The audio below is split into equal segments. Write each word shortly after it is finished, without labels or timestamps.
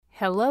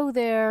Hello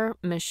there,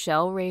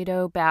 Michelle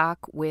Rado back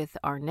with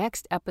our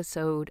next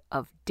episode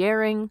of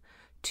Daring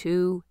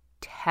to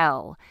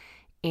Tell.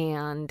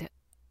 And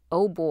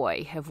oh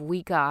boy, have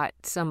we got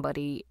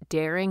somebody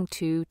daring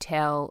to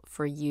tell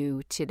for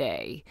you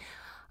today.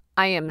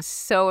 I am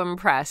so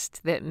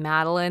impressed that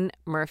Madeline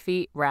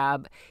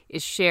Murphy-Rabb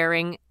is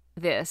sharing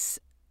this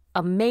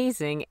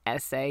amazing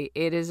essay.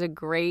 It is a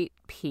great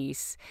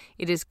piece.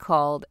 It is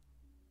called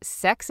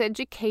Sex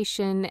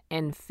Education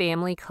and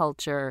Family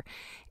Culture,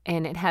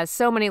 and it has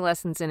so many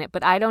lessons in it,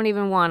 but I don't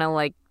even want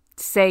to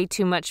say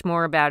too much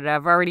more about it.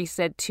 I've already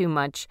said too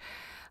much.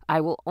 I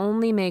will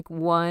only make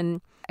one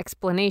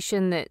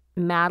explanation that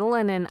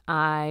Madeline and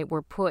I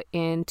were put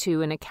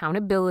into an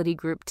accountability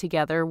group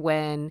together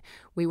when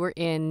we were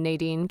in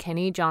Nadine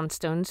Kenny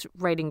Johnstone's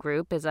writing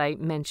group, as I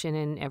mention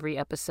in every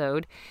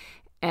episode.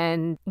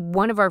 And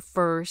one of our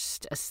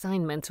first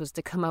assignments was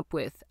to come up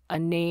with a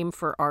name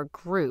for our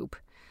group.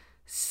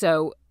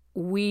 So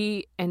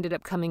we ended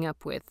up coming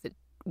up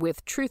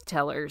with Truth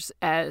Tellers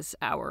as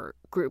our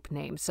group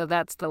name. So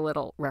that's the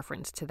little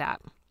reference to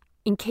that.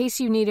 In case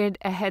you needed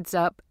a heads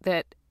up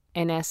that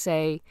an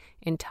essay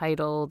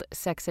entitled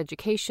Sex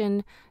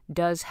Education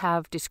does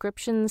have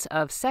descriptions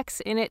of sex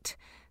in it,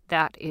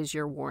 that is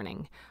your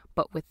warning.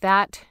 But with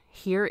that,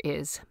 here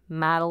is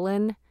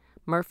Madeline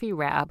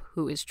Murphy-Rabb,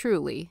 who is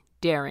truly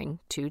daring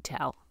to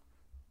tell.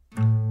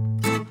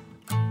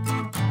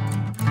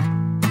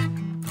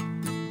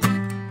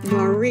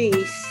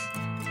 Maurice,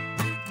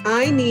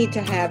 I need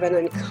to have an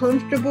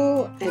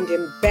uncomfortable and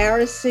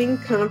embarrassing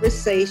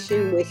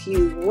conversation with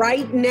you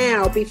right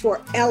now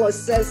before Ella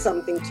says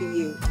something to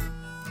you.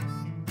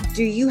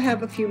 Do you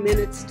have a few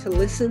minutes to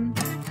listen?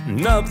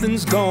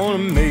 Nothing's gonna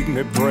make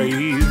me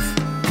brave.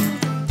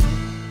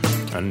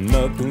 And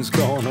nothing's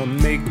gonna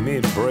make me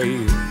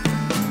brave.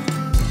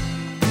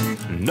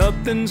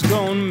 Nothing's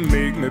gonna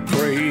make me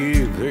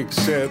brave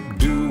except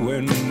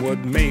doing what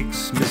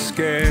makes me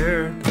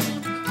scared.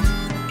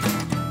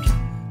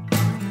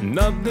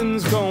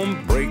 Nothing's gonna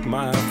break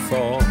my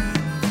fall.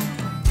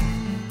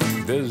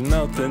 There's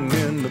nothing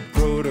in the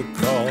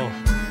protocol.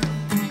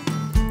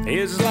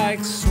 It's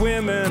like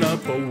swimming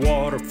up a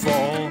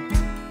waterfall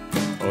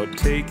or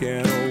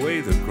taking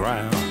away the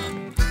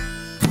ground.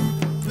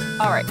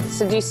 All right,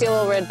 so do you see a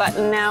little red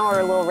button now or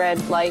a little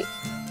red light?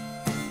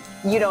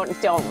 You don't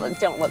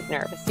look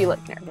nervous. You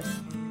look nervous.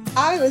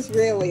 I was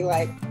really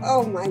like,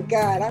 oh my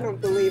God, I don't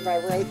believe I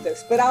wrote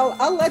this. But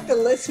I'll let the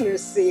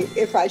listeners see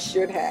if I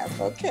should have,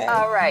 okay?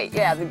 All right,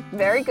 yeah,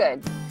 very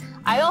good.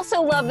 I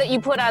also love that you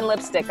put on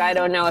lipstick. I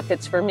don't know if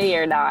it's for me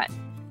or not.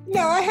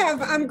 No,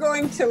 I'm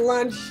going to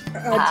lunch too,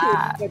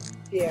 but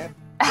yeah.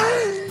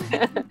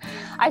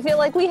 I feel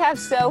like we have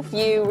so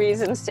few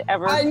reasons to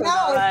ever put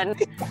on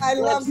I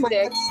love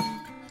lipstick.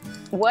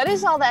 What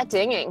is all that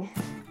dinging?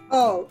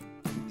 Oh,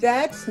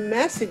 that's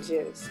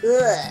messages.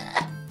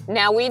 Ugh.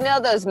 Now, we know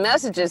those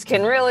messages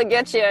can really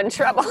get you in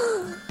trouble.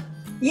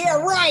 Yeah,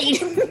 right.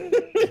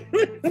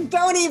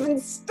 Don't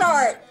even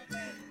start.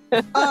 Now,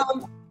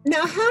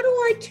 how do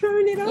I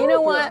turn it over? You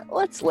know what?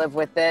 Let's live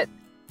with it.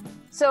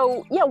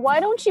 So, yeah, why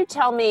don't you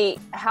tell me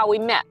how we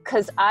met?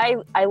 Because I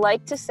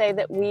like to say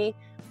that we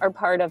are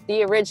part of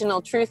the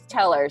original Truth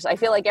Tellers. I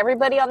feel like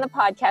everybody on the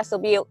podcast will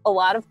be a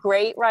lot of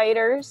great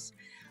writers.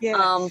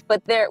 Yes.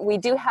 But we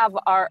do have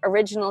our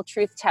original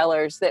Truth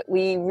Tellers that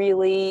we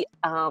really...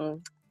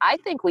 I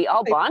think we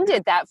all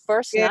bonded that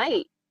first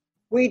night.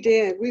 We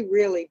did. We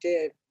really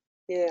did.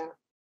 Yeah.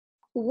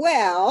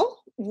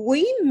 Well,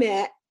 we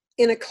met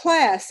in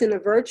a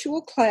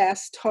virtual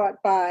class taught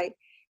by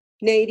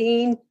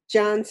Nadine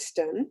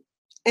Johnston,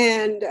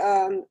 and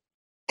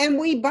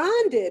we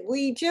bonded.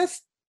 We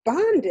just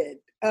bonded.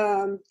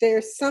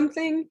 There's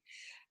something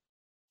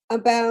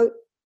about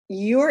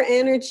your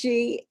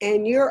energy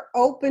and your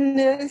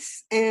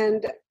openness,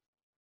 and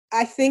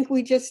I think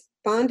we just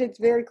bonded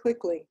very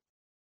quickly.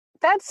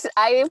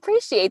 I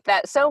appreciate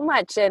that so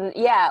much. And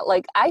yeah,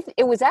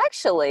 it was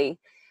actually,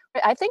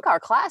 I think our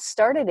class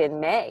started in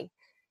May.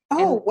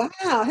 Oh,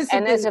 wow.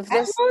 And as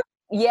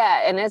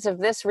of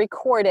this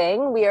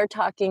recording, we are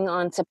talking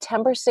on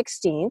September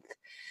 16th.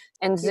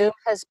 And Zoom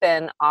has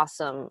been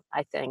awesome,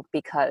 I think,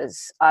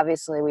 because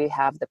obviously we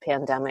have the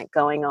pandemic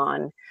going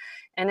on.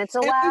 And it's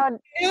allowed...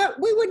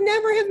 we would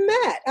never have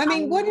met. I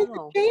mean, what are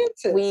the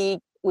chances?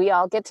 We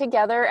all get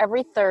together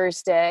every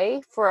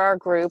Thursday for our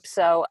group.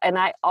 And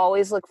I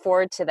always look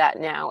forward to that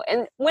now.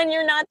 And when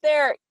you're not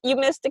there, you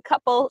missed a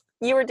couple.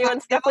 You were doing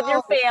stuff with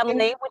your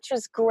family, which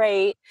was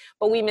great.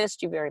 But we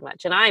missed you very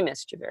much. And I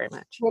missed you very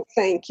much. Well,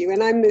 thank you.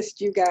 And I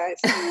missed you guys.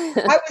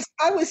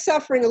 I was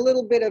suffering a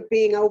little bit of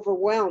being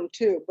overwhelmed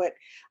too. But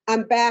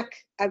I'm back.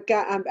 I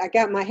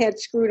got my head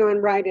screwed on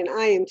right. And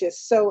I am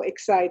just so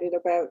excited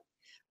about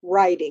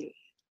writing.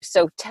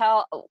 So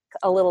tell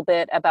a little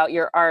bit about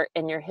your art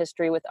and your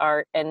history with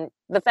art and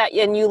the fact,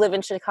 and you live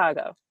in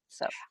Chicago.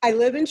 So I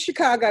live in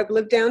Chicago. I've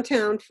lived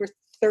downtown for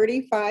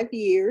 35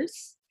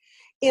 years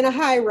in a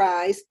high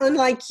rise,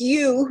 unlike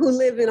you who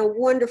live in a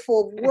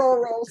wonderful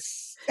rural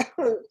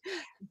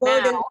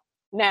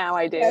now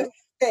I do.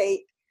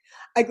 State.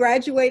 I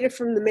graduated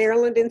from the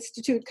Maryland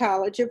Institute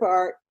College of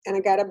Art, and I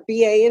got a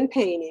BA in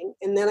painting,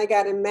 and then I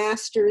got a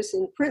master's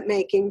in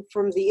printmaking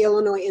from the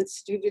Illinois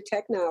Institute of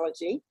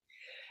Technology.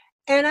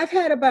 And I've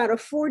had about a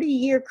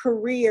 40-year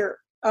career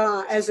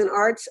as an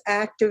arts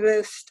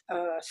activist,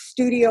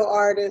 studio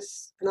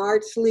artist, an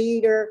arts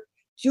leader,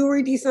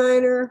 jewelry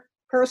designer,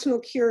 personal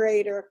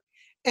curator,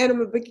 and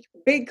I'm a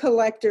big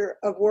collector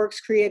of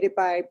works created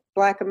by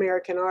Black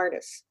American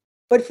artists.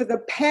 But for the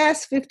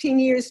past 15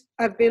 years,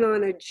 I've been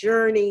on a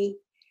journey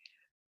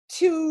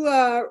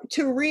to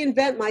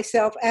reinvent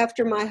myself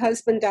after my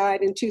husband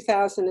died in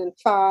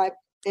 2005,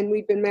 and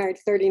we've been married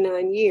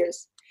 39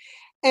 years.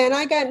 And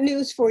I got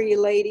news for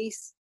you,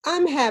 ladies.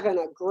 I'm having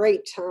a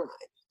great time.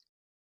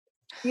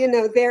 You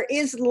know, there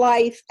is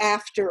life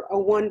after a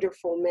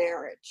wonderful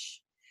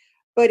marriage,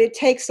 but it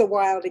takes a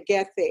while to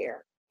get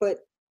there. But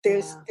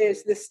there's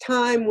this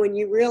time when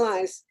you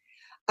realize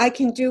I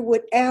can do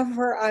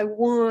whatever I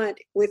want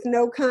with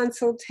no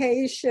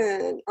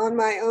consultation on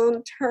my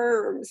own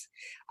terms.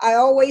 I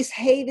always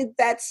hated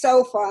that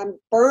sofa. I'm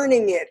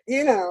burning it,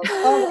 you know.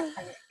 Oh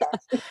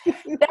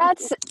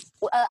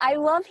I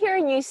love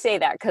hearing you say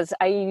that, because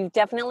you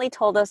definitely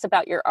told us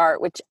about your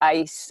art, which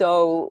I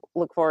so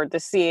look forward to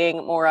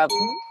seeing more of.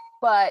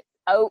 But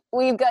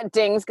we've got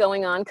dings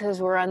going on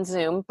because we're on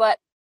Zoom. But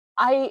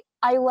I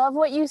love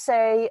what you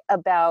say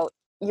about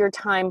your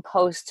time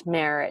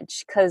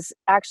post-marriage, because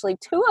actually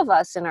two of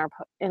us in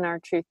our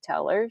truth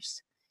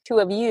tellers, two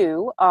of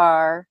you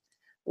are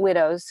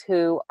widows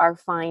who are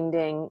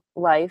finding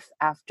life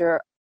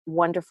after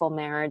wonderful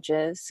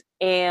marriages.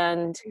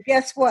 And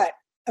guess what?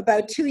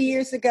 About 2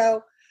 years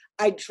ago,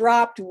 I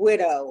dropped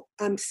widow.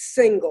 I'm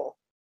single.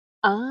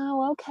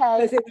 Oh, okay.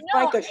 Because it was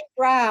like a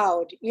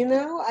shroud, you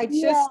know? I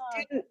just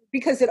didn't,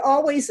 because it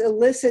always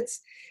elicits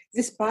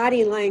this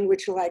body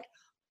language like,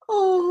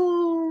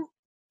 oh,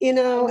 you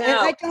know, and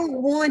I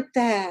don't want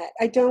that.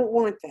 I don't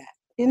want that,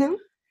 you know?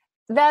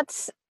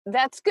 That's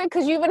good,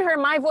 because you even heard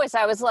my voice.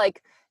 I was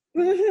like,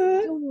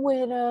 the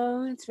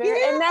widow. It's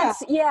very, and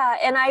that's,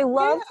 and I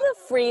love the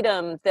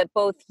freedom that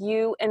both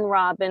you and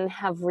Robin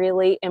have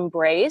really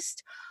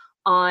embraced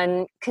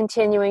on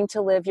continuing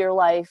to live your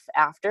life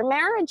after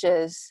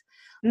marriages.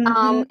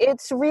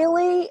 It's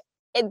really,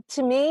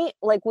 to me,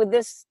 like with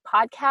this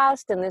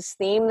podcast and this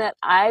theme that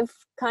I've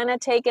kind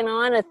of taken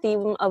on, a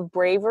theme of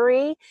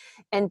bravery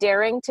and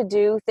daring to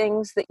do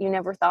things that you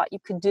never thought you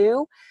could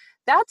do.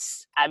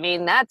 That's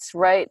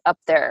right up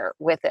there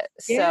with it.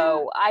 Yeah.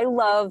 So I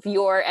love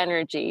your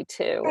energy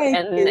too.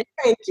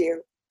 Thank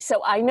you.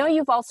 So I know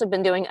you've also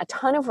been doing a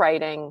ton of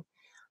writing.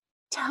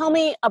 Tell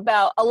me a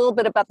little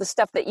bit about the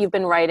stuff that you've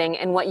been writing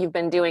and what you've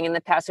been doing in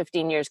the past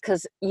 15 years,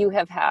 because you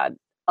have had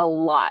a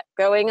lot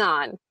going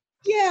on.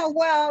 Yeah,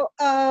 well,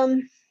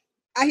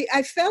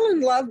 I fell in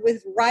love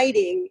with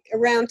writing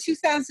around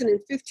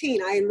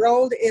 2015. I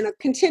enrolled in a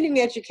continuing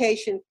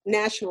education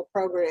national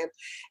program,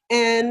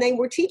 and they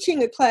were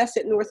teaching a class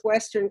at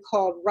Northwestern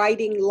called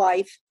Writing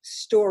Life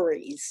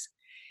Stories.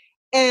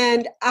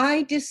 And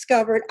I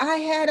discovered I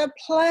had a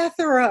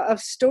plethora of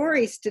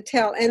stories to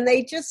tell, and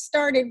they just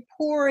started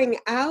pouring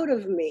out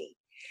of me.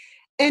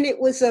 And it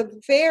was a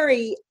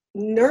very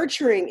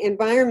nurturing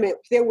environment.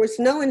 There was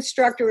no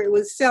instructor. It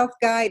was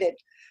self-guided.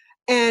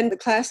 And the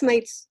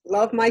classmates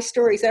loved my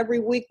stories. Every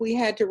week we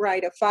had to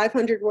write a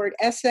 500-word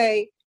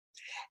essay.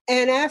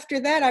 And after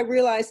that, I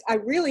realized I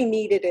really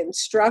needed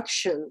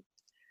instruction.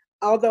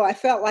 Although I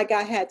felt like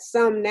I had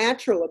some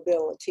natural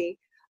ability,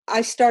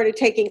 I started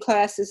taking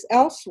classes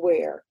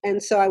elsewhere.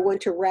 And so I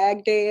went to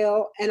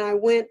Ragdale, and I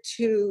went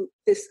to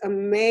this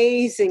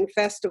amazing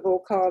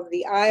festival called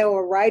the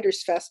Iowa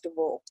Writers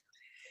Festival.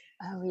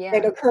 Oh, yeah.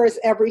 It occurs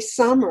every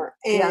summer.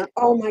 And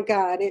oh my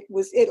God, it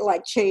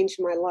like changed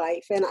my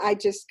life. And I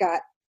just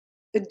got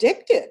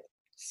addicted.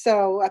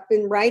 So I've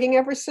been writing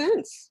ever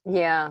since.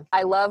 Yeah.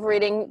 I love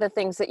reading the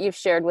things that you've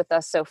shared with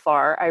us so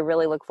far. I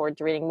really look forward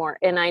to reading more.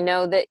 And I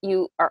know that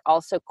you are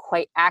also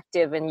quite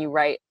active, and you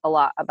write a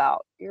lot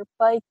about your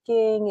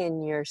biking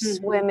and your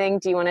swimming.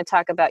 Do you want to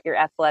talk about your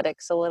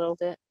athletics a little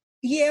bit?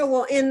 Yeah,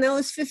 well, in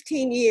those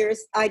 15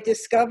 years, I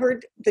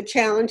discovered the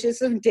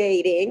challenges of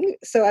dating.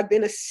 So I've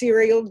been a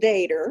serial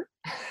dater.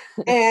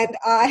 And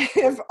I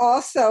have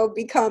also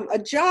become a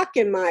jock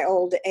in my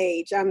old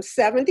age. I'm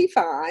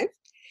 75.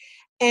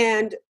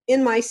 And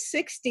in my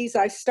 60s,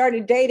 I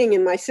started dating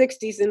in my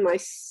 60s. In my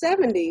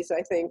 70s,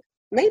 I think,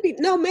 maybe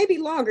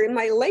longer. In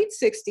my late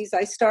 60s,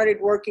 I started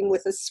working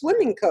with a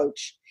swimming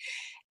coach.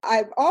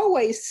 I've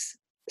always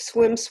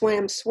swum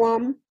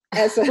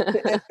as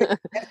a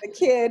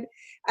kid.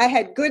 I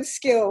had good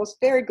skills,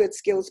 very good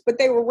skills, but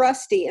they were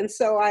rusty. And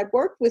so I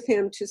worked with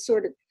him to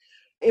sort of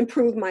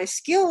improve my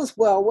skills.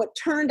 Well, what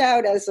turned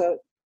out as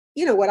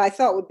what I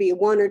thought would be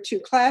 1 or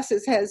 2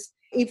 classes has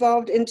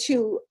evolved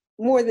into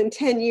more than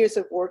 10 years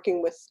of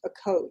working with a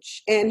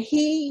coach. And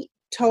he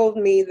told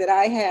me that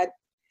I had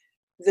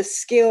the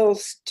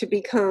skills to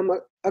become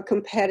a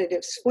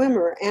competitive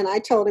swimmer. And I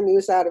told him he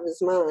was out of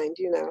his mind,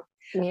 Yeah.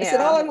 I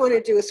said, all I want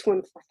to do is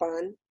swim for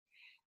fun.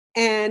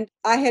 And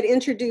I had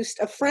introduced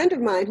a friend of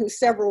mine who's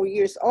several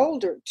years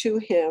older to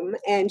him,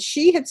 and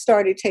she had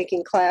started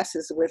taking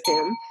classes with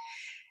him.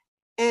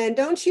 And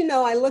don't you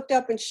know, I looked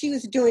up and she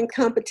was doing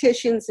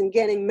competitions and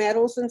getting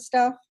medals and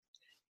stuff.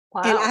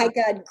 Wow. And I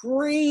got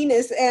green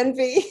as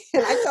envy.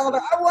 And I told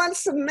her, I want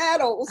some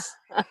medals.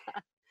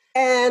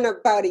 And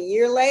about a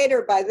year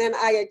later, by then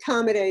I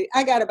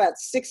got about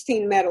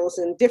 16 medals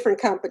in different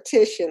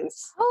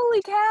competitions.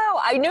 Holy cow.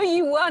 I knew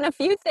you won a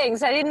few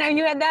things. I didn't know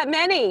you had that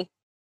many.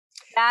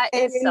 That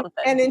is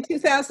something. And in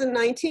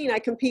 2019, I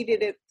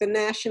competed at the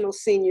National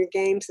Senior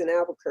Games in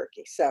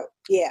Albuquerque. So,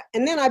 yeah.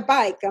 And then I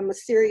bike. I'm a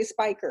serious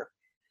biker.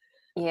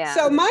 Yeah.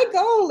 So my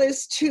goal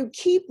is to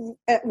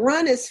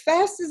run as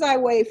fast as I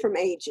weigh from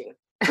aging.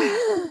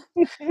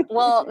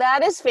 Well,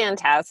 that is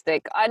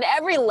fantastic. On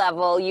every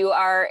level, you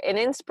are an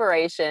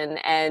inspiration,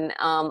 and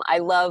I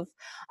love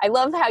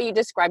how you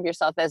describe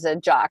yourself as a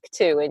jock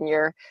too in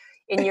your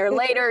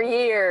later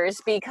years,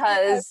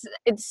 because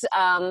it's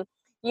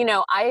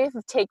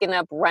I've taken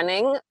up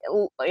running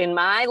in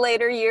my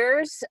later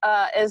years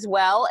as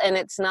well, and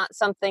it's not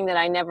something that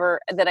I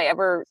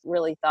ever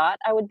really thought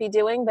I would be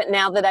doing. But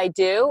now that I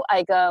do,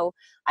 I go,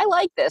 I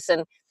like this.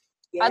 And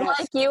yes.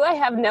 Unlike you, I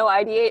have no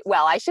idea.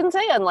 Well, I shouldn't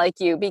say unlike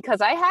you,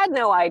 because I had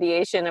no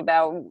ideation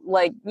about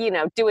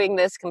doing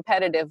this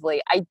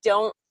competitively. I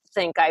don't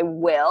think I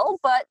will,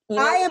 but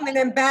I am an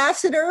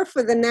ambassador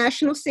for the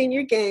National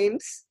Senior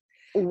Games.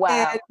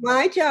 Wow. And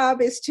my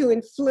job is to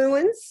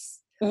influence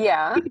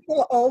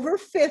people over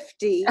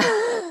 50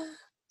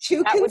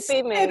 to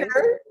consider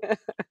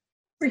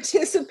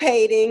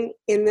participating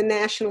in the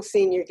National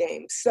Senior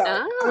Games. So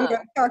I'm going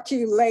to talk to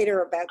you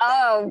later about that.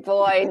 Oh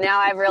boy, now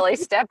I've really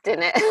stepped in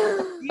it.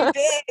 You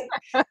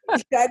did.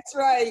 That's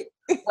right.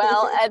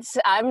 Well,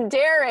 I'm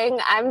daring.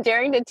 I'm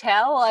daring to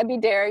tell. I'd be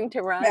daring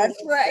to run.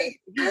 That's right.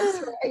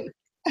 That's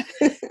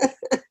right.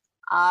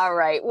 All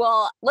right.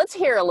 Well, let's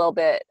hear a little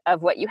bit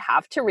of what you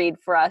have to read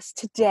for us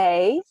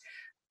today.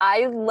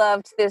 I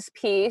loved this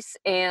piece,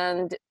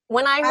 and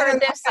when I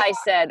heard this, I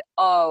said,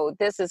 oh,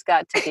 this has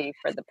got to be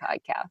for the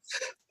podcast.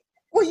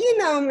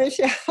 Well,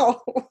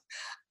 Michelle,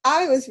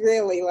 I was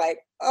really like,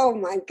 oh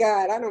my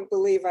God, I don't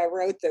believe I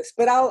wrote this,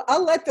 but I'll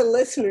let the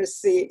listeners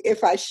see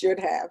if I should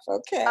have,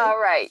 okay? All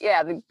right.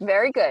 Yeah,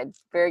 very good.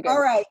 Very good.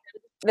 All right.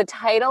 The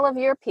title of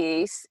your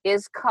piece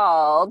is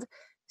called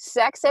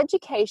Sex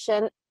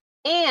Education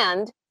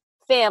and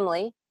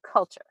Family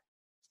Culture.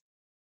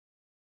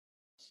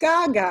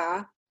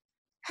 Gaga,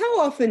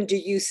 how often do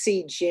you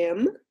see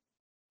Jim?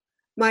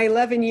 My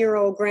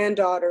 11-year-old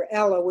granddaughter,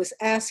 Ella, was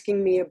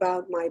asking me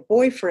about my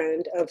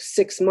boyfriend of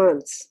 6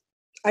 months.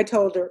 I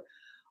told her,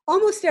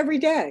 almost every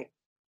day.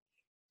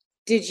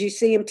 Did you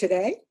see him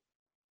today?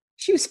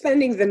 She was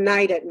spending the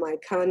night at my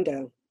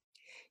condo.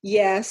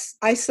 Yes,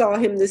 I saw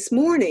him this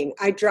morning.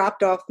 I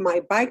dropped off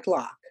my bike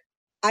lock.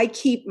 I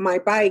keep my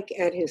bike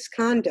at his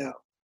condo.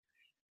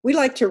 We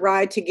like to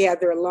ride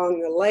together along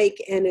the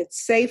lake, and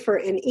it's safer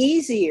and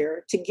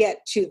easier to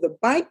get to the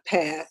bike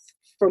path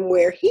from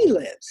where he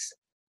lives.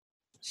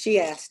 She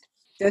asked,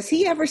 does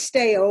he ever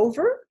stay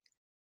over?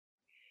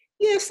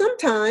 Yeah,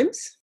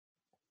 sometimes.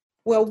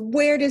 Well,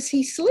 where does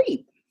he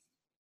sleep?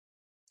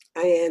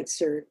 I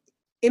answered,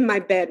 in my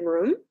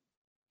bedroom.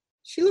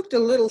 She looked a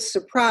little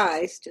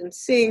surprised, and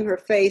seeing her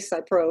face,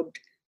 I probed,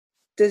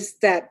 does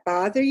that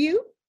bother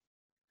you?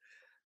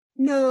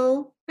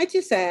 No, I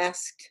just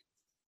asked.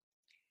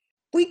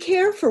 We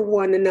care for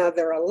one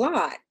another a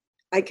lot,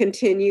 I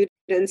continued,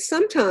 and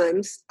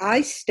sometimes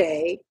I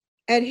stay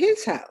at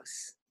his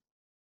house.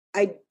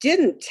 I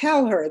didn't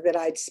tell her that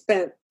I'd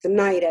spent the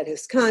night at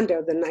his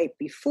condo the night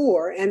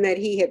before and that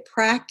he had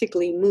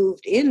practically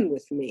moved in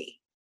with me.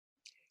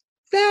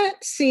 That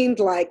seemed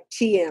like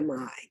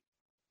TMI.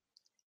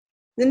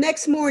 The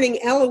next morning,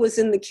 Ella was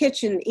in the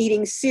kitchen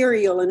eating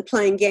cereal and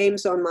playing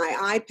games on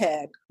my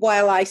iPad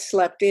while I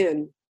slept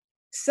in.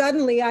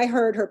 Suddenly, I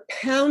heard her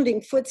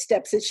pounding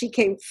footsteps as she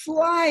came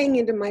flying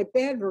into my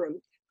bedroom.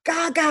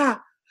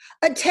 Gaga,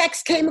 a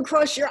text came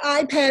across your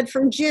iPad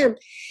from Jim.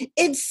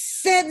 It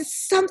said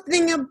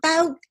something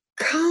about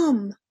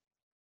come.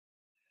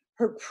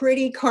 Her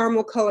pretty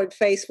caramel-colored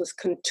face was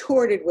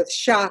contorted with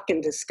shock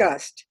and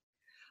disgust.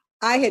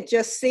 I had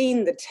just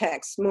seen the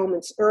text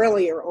moments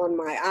earlier on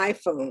my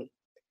iPhone.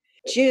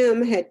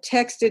 Jim had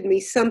texted me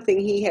something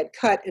he had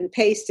cut and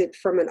pasted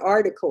from an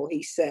article,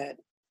 he said.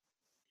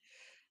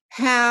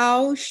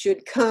 How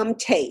should cum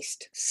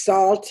taste?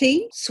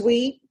 Salty,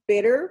 sweet,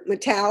 bitter,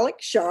 metallic,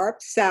 sharp,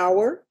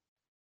 sour.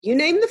 You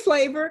name the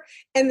flavor,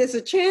 and there's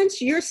a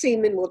chance your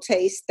semen will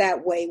taste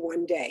that way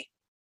one day.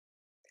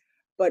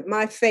 But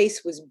my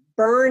face was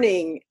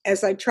burning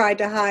as I tried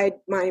to hide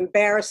my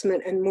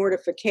embarrassment and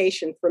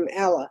mortification from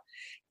Ella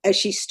as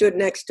she stood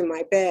next to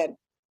my bed.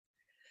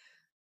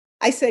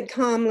 I said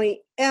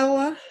calmly,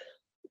 Ella,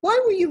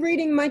 why were you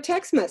reading my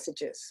text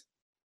messages?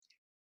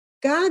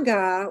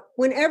 Gaga,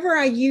 whenever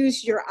I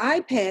use your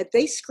iPad,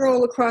 they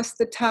scroll across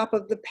the top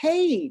of the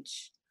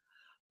page.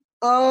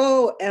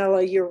 Oh,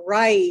 Ella, you're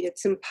right.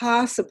 It's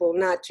impossible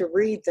not to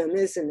read them,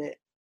 isn't it?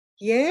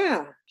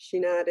 Yeah, she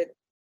nodded.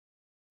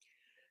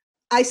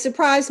 I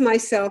surprised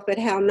myself at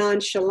how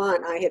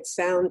nonchalant I had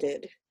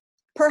sounded.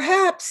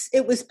 Perhaps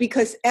it was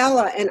because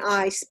Ella and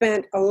I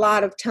spent a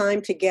lot of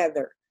time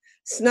together,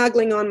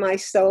 snuggling on my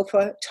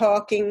sofa,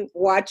 talking,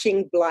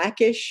 watching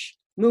Blackish,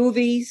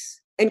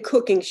 movies, and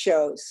cooking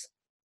shows.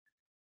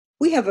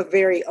 We have a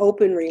very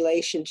open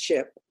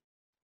relationship.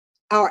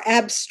 Our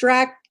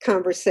abstract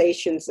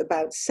conversations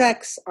about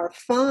sex are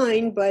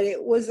fine, but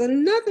it was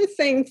another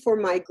thing for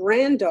my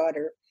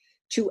granddaughter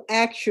to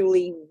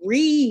actually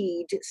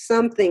read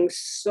something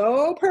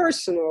so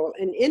personal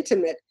and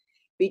intimate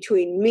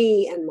between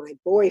me and my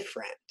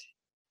boyfriend.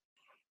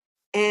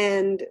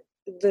 And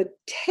the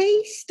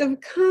taste of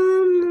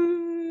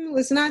cum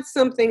was not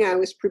something I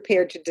was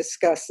prepared to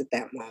discuss at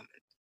that moment.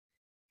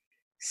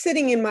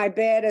 Sitting in my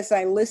bed as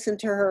I listened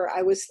to her,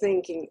 I was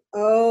thinking,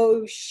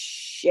 oh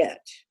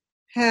shit,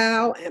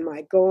 how am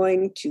I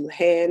going to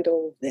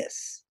handle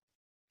this?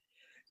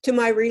 To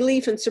my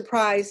relief and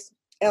surprise,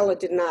 Ella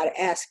did not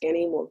ask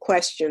any more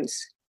questions.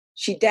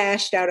 She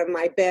dashed out of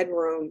my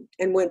bedroom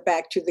and went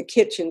back to the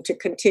kitchen to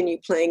continue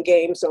playing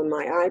games on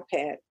my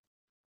iPad.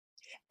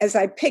 As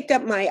I picked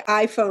up my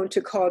iPhone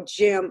to call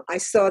Jim, I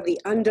saw the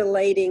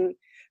undulating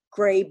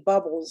gray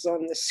bubbles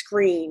on the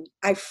screen.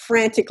 I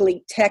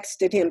frantically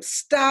texted him,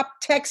 "Stop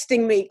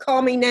texting me,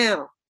 call me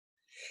now."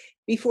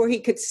 Before he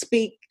could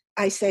speak,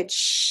 I said,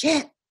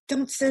 "Shit,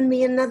 don't send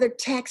me another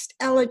text.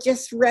 Ella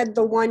just read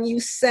the one you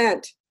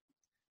sent."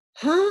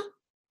 "Huh?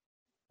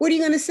 What are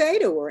you going to say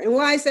to her? And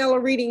why is Ella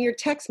reading your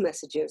text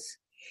messages?"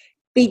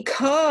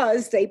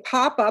 "Because they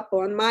pop up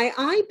on my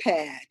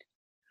iPad."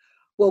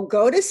 "Well,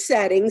 go to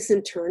settings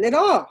and turn it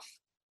off."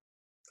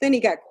 Then he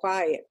got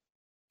quiet.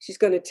 "She's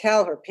going to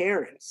tell her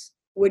parents.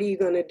 What are you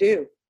going to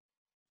do?"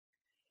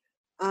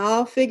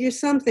 "I'll figure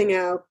something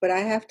out, but I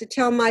have to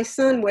tell my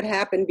son what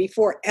happened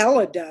before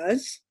Ella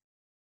does."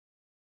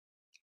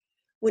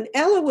 When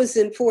Ella was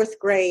in 4th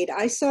grade,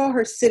 I saw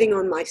her sitting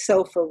on my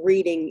sofa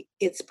reading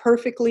It's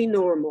Perfectly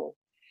Normal,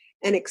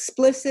 an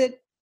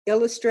explicit,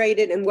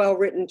 illustrated, and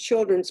well-written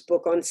children's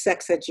book on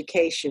sex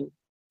education.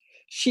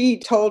 She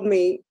told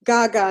me,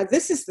 "Gaga,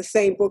 this is the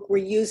same book we're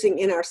using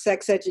in our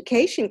sex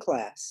education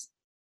class."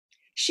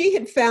 She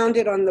had found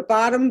it on the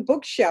bottom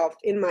bookshelf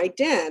in my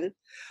den,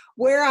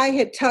 where I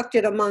had tucked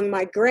it among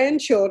my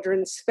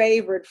grandchildren's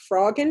favorite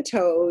Frog and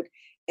Toad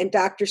and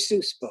Dr.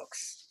 Seuss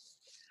books.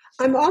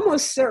 I'm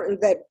almost certain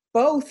that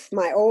both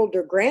my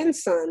older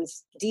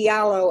grandsons,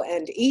 Diallo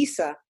and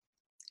Issa,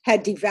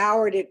 had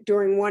devoured it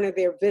during one of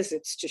their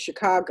visits to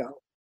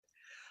Chicago.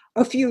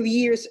 A few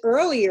years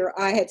earlier,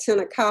 I had sent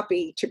a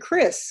copy to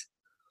Chris,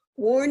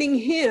 warning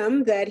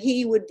him that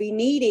he would be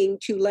needing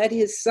to let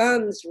his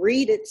sons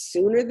read it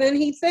sooner than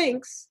he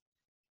thinks.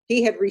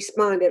 He had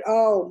responded,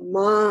 "Oh,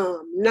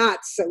 Mom,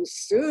 not so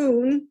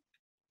soon."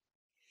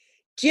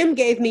 Jim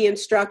gave me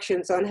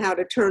instructions on how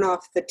to turn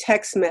off the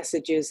text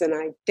messages, and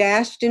I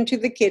dashed into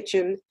the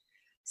kitchen,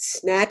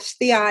 snatched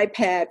the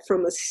iPad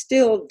from a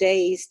still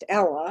dazed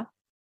Ella,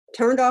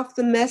 turned off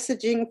the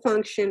messaging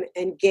function,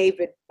 and gave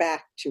it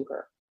back to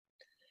her.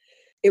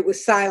 It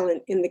was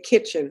silent in the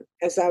kitchen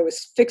as I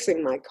was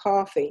fixing my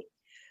coffee.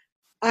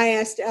 I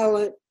asked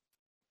Ella,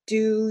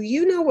 "Do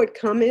you know what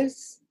cum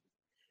is?"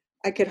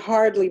 I could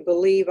hardly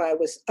believe I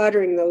was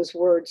uttering those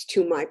words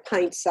to my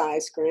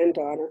pint-sized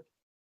granddaughter.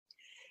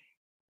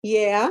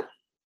 "Yeah?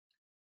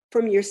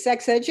 From your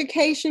sex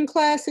education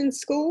class in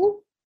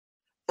school?"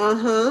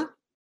 "Uh-huh."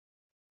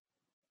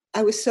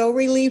 I was so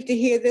relieved to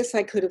hear this,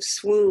 I could have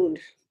swooned.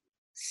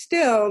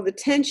 Still, the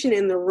tension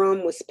in the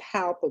room was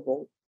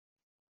palpable.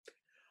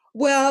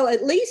 "Well,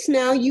 at least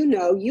now you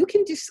know you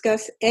can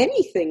discuss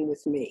anything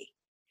with me."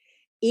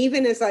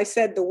 Even as I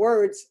said the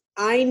words,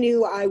 I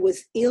knew I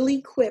was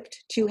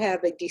ill-equipped to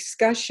have a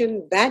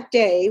discussion that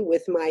day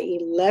with my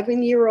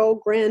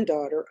 11-year-old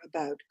granddaughter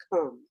about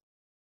cum.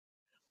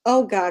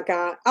 Oh,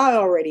 Gaga, I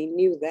already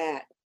knew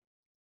that.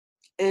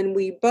 And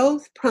we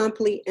both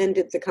promptly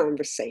ended the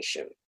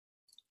conversation.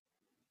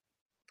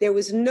 There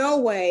was no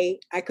way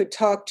I could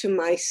talk to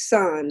my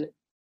son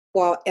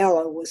while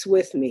Ella was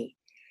with me.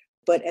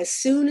 But as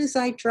soon as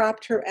I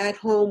dropped her at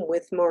home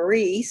with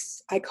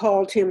Maurice, I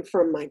called him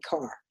from my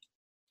car.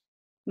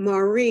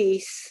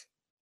 "Maurice,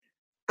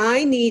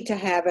 I need to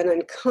have an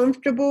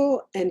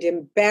uncomfortable and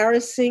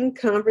embarrassing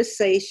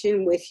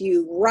conversation with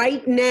you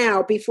right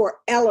now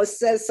before Ella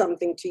says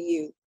something to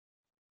you.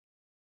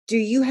 Do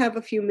you have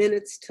a few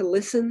minutes to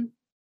listen?"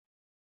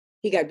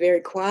 He got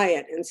very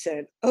quiet and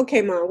said,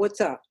 "Okay, Mom,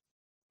 what's up?"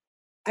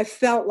 I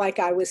felt like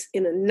I was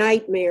in a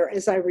nightmare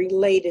as I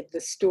related the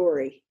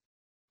story.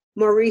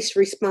 Maurice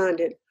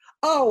responded,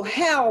 "Oh,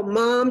 hell,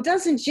 Mom,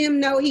 doesn't Jim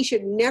know he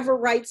should never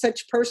write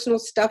such personal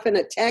stuff in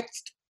a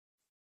text?"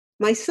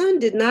 My son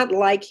did not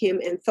like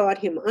him and thought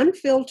him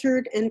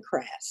unfiltered and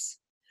crass.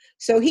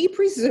 So he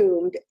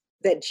presumed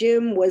that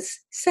Jim was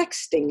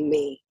sexting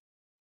me.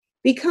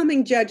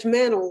 Becoming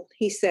judgmental,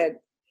 he said,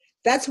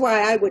 "That's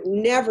why I would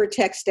never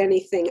text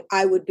anything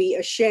I would be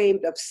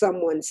ashamed of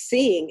someone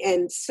seeing.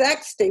 And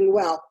sexting,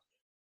 well,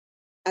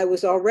 I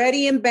was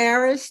already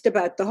embarrassed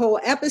about the whole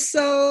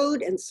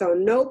episode and saw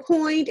no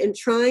point in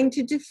trying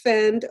to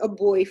defend a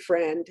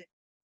boyfriend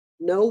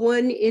no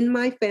one in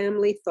my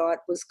family thought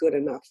was good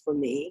enough for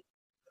me,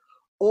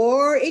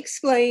 or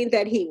explained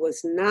that he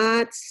was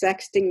not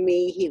sexting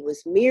me, he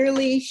was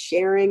merely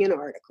sharing an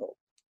article.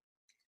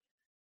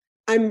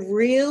 I'm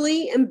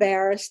really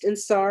embarrassed and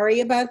sorry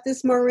about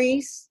this,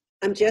 Maurice.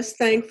 I'm just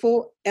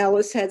thankful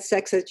Ellis had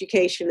sex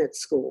education at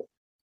school.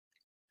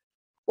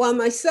 While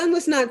my son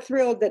was not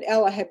thrilled that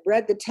Ella had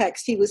read the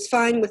text, he was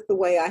fine with the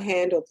way I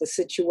handled the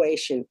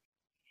situation.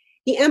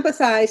 He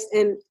empathized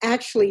and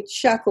actually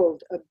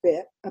chuckled a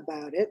bit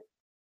about it.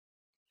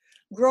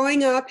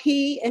 Growing up,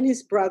 he and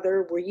his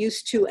brother were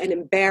used to and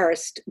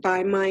embarrassed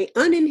by my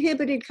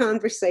uninhibited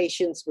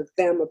conversations with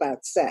them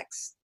about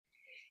sex.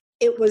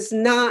 It was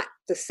not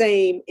the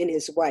same in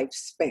his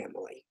wife's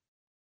family.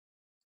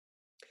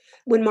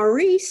 When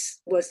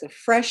Maurice was a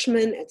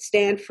freshman at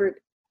Stanford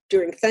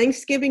during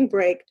Thanksgiving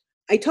break,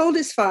 I told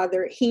his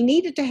father he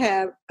needed to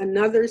have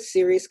another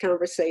serious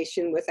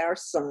conversation with our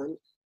son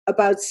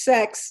about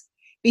sex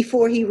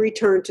before he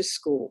returned to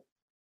school.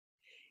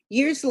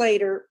 Years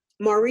later,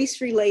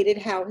 Maurice related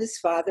how his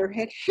father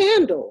had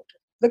handled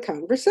the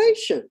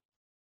conversation.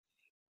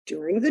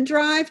 During the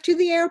drive to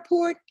the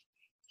airport,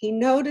 he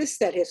noticed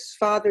that his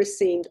father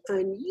seemed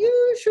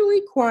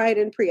unusually quiet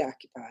and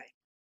preoccupied.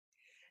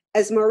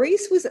 As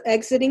Maurice was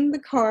exiting the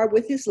car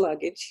with his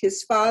luggage,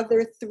 his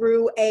father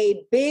threw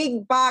a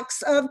big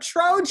box of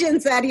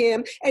Trojans at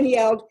him and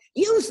yelled,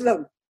 "Use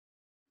them,"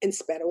 and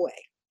sped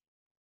away.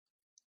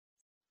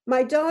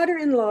 My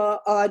daughter-in-law,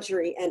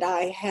 Audrey, and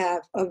I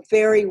have a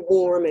very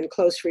warm and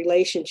close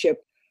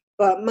relationship,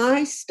 but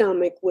my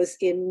stomach was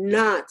in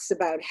knots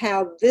about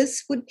how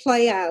this would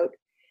play out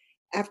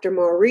after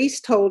Maurice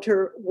told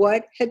her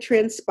what had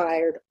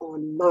transpired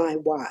on my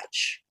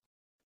watch.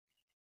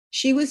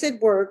 She was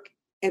at work,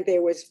 and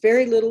there was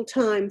very little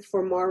time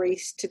for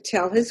Maurice to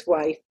tell his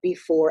wife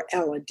before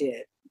Ella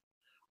did.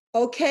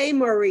 "Okay,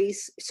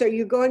 Maurice, so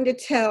you're going to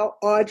tell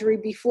Audrey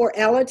before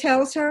Ella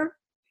tells her?"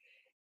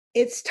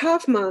 "It's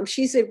tough, Mom.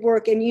 She's at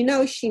work, and you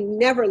know she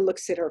never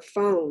looks at her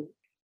phone.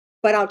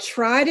 But I'll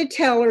try to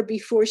tell her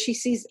before she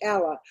sees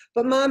Ella.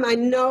 But, Mom, I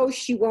know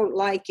she won't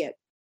like it."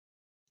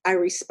 I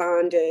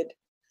responded,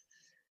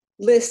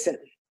 "Listen,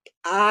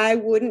 I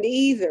wouldn't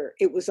either.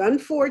 It was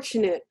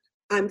unfortunate.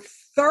 I'm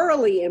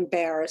thoroughly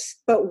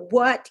embarrassed, but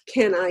what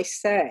can I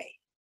say?"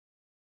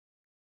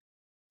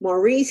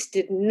 Maurice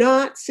did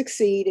not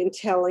succeed in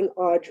telling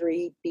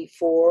Audrey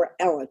before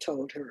Ella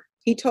told her.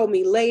 He told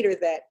me later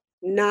that,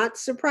 not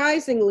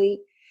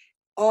surprisingly,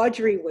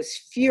 Audrey was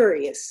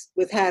furious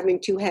with having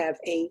to have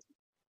a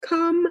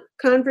calm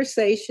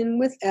conversation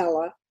with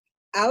Ella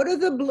out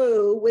of the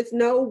blue with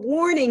no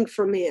warning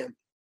from him.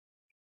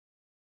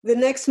 The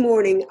next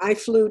morning, I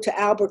flew to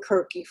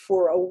Albuquerque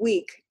for a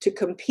week to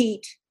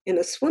compete in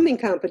a swimming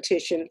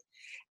competition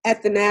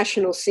at the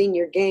National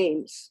Senior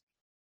Games.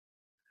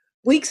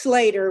 Weeks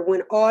later,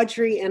 when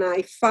Audrey and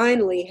I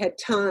finally had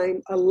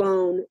time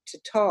alone to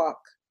talk,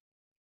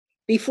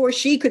 before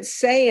she could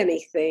say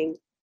anything,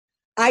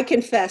 I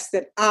confessed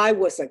that I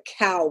was a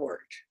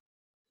coward.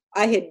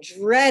 I had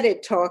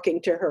dreaded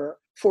talking to her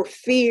for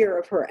fear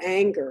of her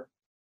anger.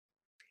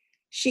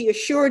 She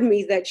assured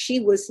me that she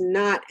was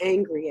not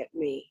angry at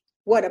me.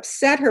 What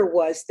upset her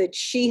was that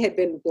she had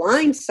been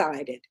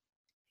blindsided,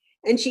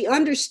 and she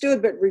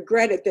understood but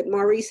regretted that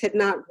Maurice had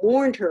not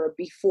warned her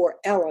before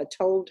Ella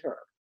told her.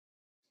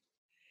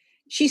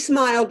 She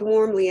smiled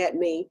warmly at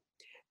me.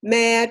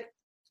 "Mad,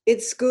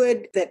 it's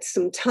good that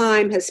some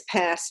time has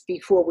passed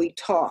before we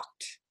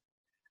talked.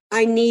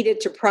 I needed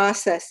to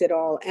process it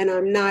all, and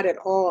I'm not at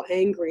all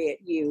angry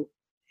at you.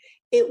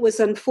 It was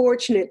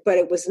unfortunate, but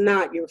it was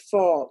not your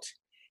fault.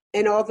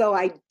 And although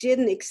I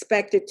didn't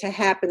expect it to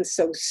happen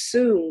so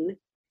soon,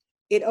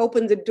 it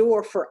opened the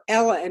door for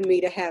Ella and me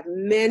to have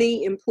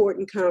many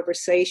important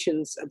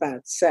conversations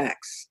about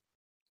sex."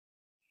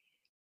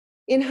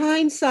 In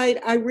hindsight,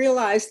 I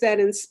realized that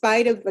in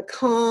spite of the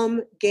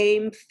calm,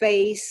 game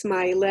face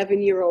my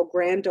 11-year-old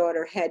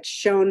granddaughter had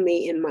shown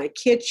me in my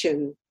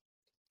kitchen,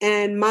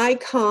 and my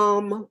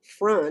calm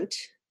front,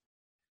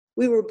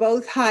 we were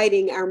both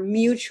hiding our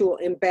mutual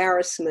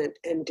embarrassment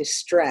and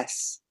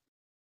distress.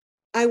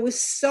 I was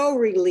so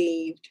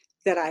relieved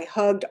that I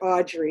hugged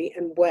Audrey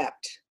and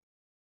wept.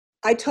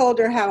 I told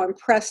her how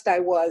impressed I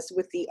was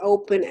with the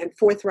open and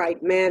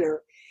forthright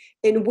manner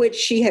in which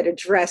she had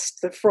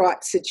addressed the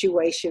fraught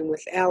situation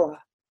with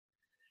Ella.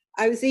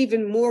 I was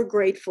even more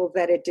grateful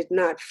that it did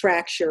not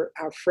fracture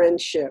our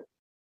friendship.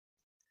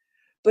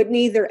 But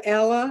neither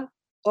Ella,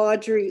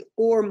 Audrey,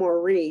 or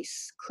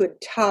Maurice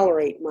could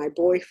tolerate my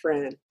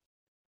boyfriend.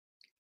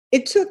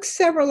 It took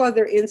several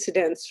other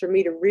incidents for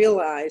me to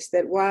realize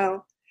that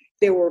while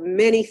there were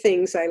many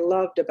things I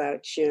loved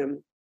about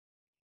Jim,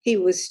 he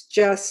was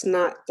just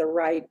not the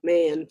right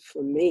man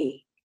for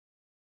me.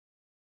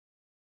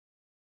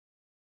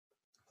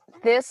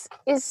 This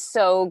is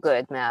so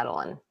good,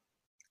 Madeline.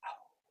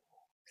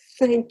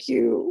 Thank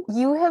you.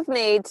 You have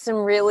made some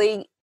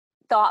really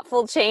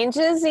thoughtful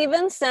changes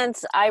even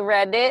since I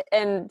read it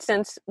and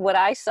since what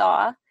I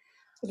saw.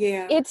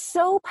 Yeah. It's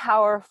so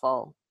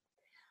powerful.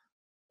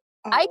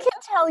 I Oh.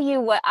 can tell you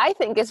what I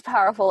think is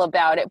powerful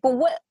about it, but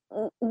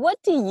what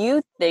do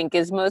you think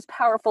is most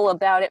powerful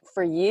about it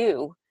for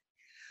you?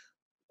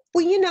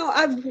 Well,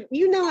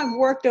 I've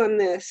worked on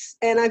this,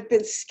 and I've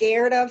been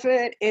scared of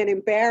it and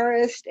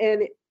embarrassed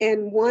and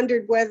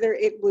wondered whether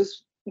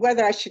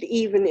I should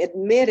even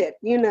admit it,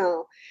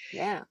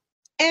 Yeah.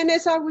 And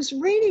as I was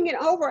reading it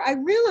over, I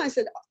realized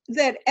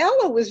that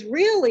Ella was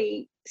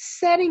really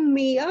setting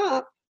me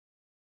up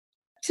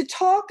to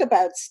talk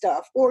about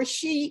stuff,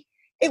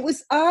 it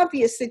was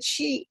obvious that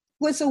she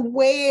was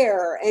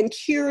aware and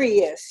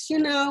curious,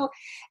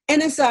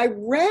 And as I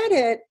read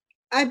it,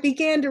 I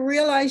began to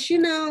realize,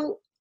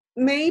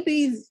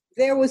 maybe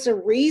there was a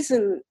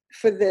reason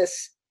for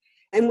this.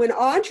 And when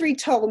Audrey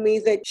told me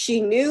that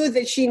she knew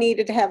that she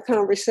needed to have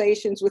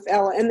conversations with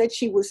Ella and that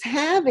she was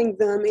having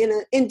them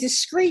in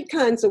discreet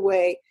kinds of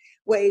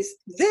ways,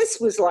 this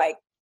was like,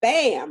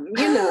 bam,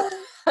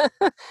 But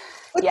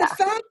Yeah. the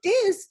fact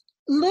is,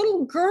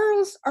 little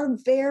girls are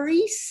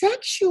very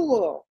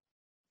sexual.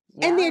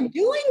 And they're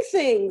doing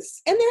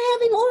things, and they're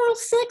having oral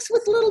sex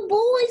with little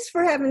boys,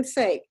 for heaven's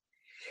sake.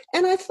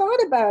 And I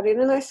thought about it,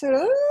 and I said,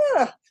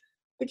 ugh.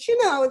 But,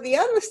 the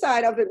other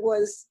side of it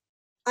was,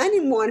 I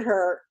didn't want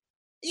her,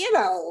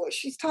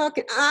 she's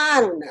talking, I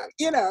don't know,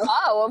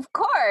 Oh, of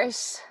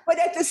course. But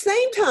at the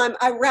same time,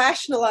 I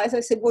rationalized.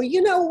 I said, well,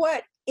 you know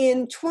what?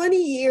 In 20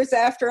 years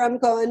after I'm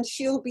gone,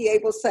 she'll be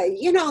able to say,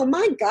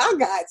 my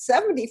Gaga at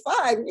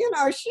 75,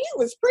 she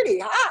was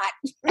pretty hot.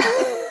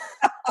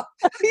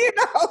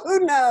 Who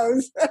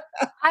knows?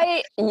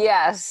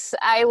 Yes,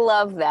 I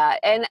love that.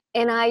 And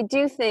I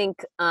do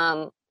think,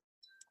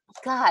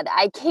 God,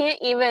 I can't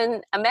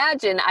even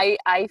imagine.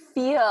 I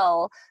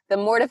feel the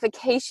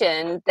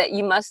mortification that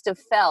you must have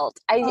felt.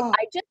 I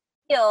just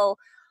feel,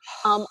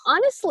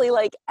 honestly,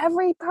 like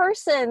every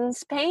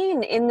person's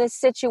pain in this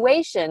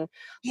situation.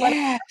 But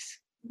Yes.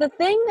 the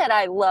thing that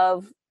I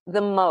love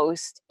the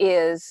most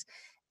is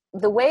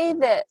the way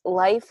that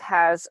life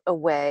has a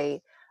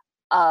way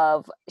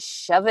of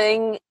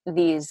shoving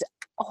these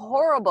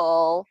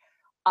horrible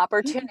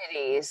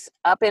opportunities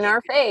up in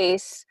our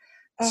face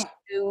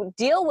to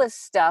deal with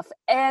stuff.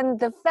 And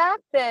the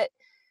fact that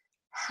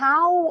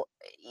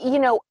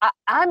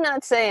I'm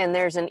not saying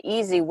there's an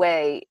easy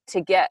way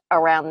to get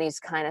around these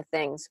kind of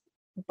things,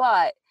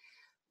 but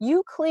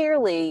you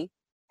clearly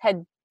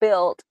had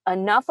built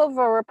enough of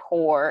a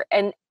rapport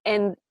and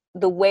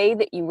the way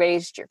that you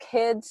raised your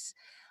kids,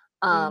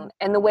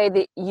 and the way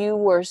that you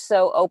were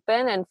so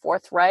open and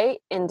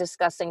forthright in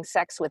discussing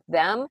sex with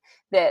them,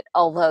 that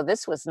although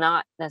this was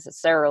not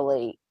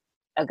necessarily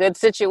a good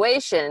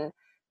situation,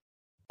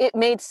 it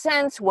made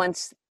sense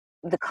once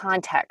the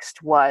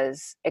context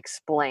was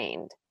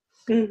explained.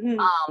 Mm-hmm.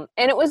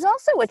 And it was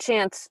also a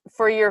chance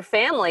for your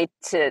family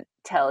to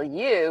tell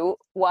you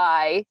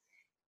why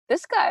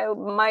this guy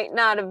might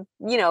not have,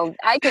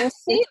 I can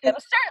see them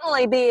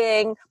certainly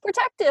being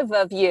protective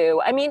of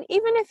you. I mean,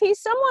 even if he's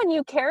someone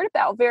you cared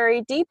about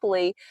very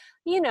deeply,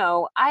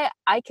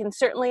 I can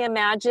certainly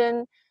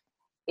imagine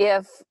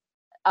if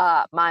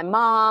my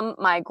mom,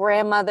 my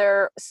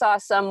grandmother saw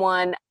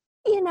someone,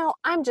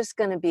 I'm just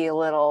going to be a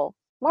little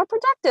more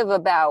protective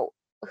about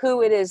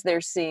who it is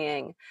they're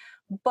seeing.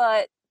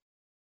 But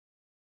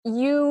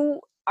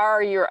you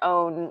are your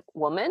own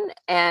woman,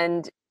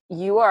 and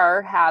you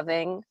are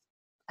having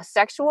a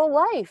sexual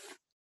life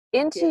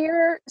into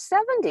your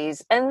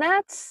 70s, and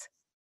that's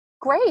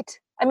great.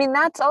 I mean,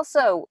 that's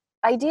also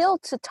ideal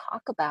to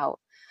talk about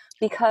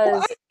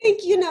because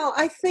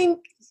I think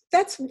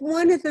that's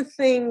one of the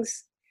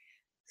things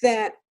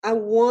that I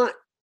want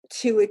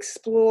to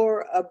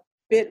explore a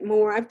bit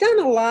more. I've done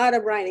a lot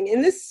of writing,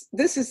 and this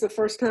is the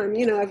first time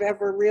I've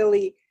ever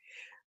really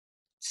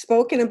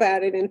spoken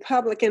about it in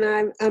public, and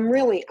I'm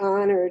really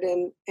honored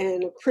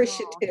and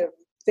appreciative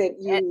that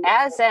you,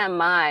 as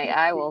am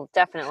I will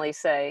definitely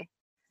say.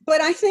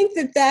 But I think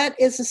that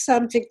is a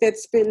subject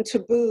that's been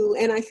taboo,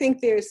 and I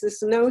think there's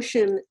this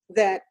notion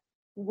that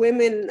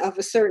women of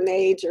a certain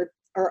age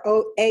are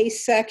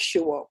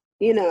asexual,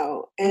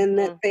 and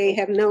that they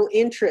have no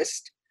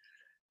interest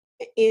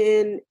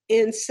in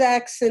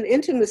sex and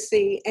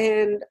intimacy.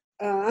 And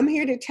I'm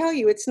here to tell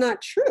you it's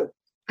not true.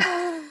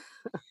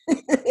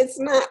 It's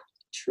not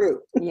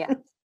true. Yeah.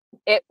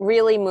 It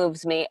really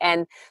moves me.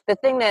 And the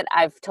thing that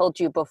I've told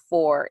you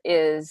before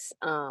is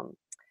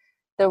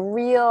the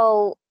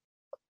real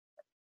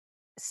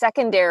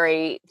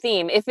secondary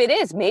theme, if it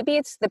is, maybe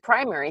it's the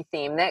primary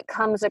theme that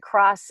comes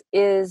across,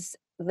 is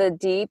the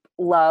deep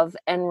love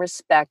and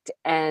respect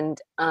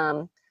and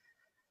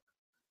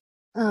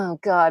oh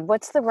God,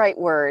 what's the right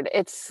word?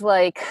 It's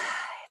like,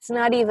 it's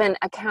not even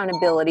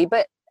accountability,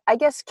 but I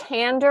guess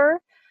candor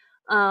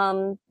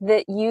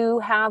that you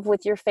have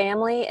with your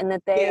family and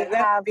that they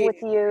have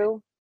with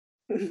you.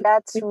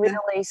 That's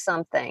really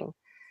something.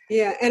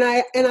 Yeah, and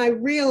I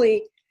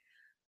really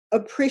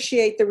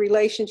appreciate the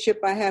relationship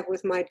I have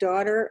with my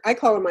daughter. I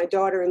call her my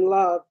daughter in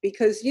love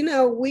because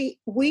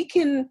we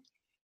can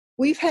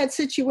we've had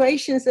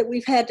situations that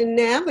we've had to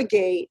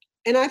navigate,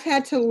 and I've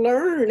had to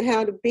learn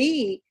how to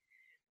be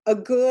a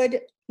good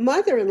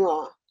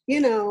mother-in-law,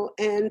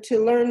 and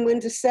to learn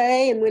when to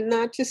say and when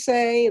not to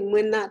say and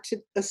when not to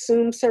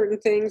assume certain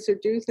things or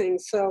do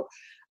things. So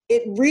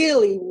it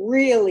really,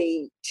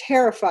 really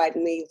terrified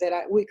me that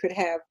we could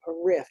have a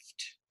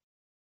rift.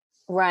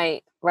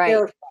 Right.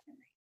 Terrified.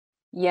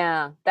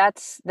 Yeah,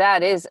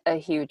 that is a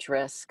huge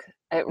risk.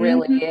 It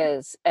really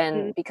is.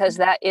 And because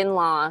that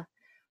in-law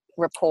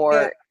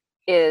report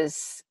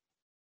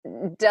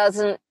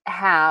doesn't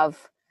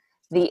have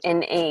the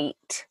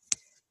innate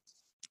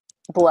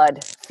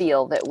blood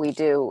feel that we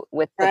do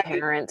with the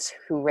parents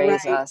who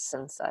raise us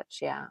and such.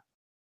 Yeah.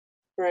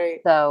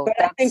 Right. So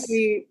but I think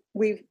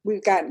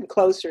we've gotten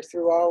closer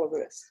through all of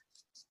this.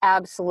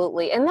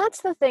 Absolutely. And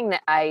that's the thing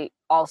that I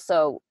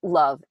also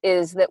love,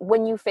 is that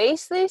when you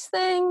face these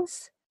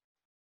things,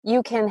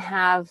 you can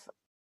have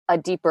a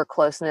deeper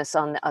closeness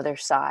on the other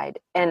side.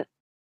 And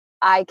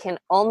I can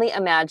only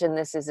imagine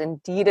this is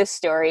indeed a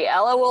story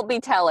Ella will be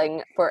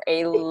telling for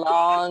a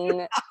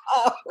long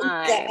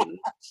time.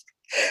 Gosh.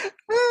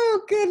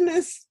 Oh,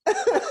 goodness.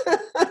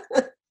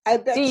 I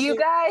bet Do you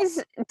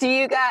guys,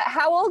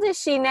 how old is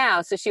she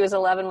now? So she was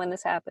 11 when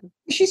this happened.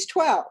 She's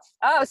 12.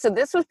 Oh, so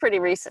this was pretty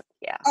recent.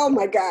 Yeah. Oh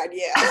my God.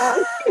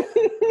 Yeah.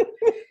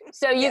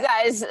 So you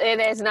guys,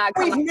 it has not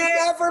come We've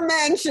never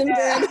mentioned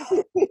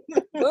it.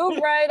 Move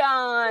right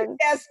on.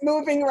 Yes,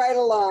 moving right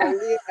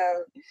along.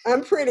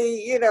 I'm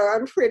pretty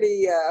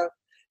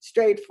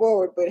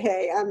straightforward, but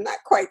hey, I'm not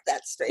quite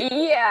that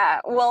straightforward. Yeah,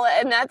 well,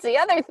 and that's the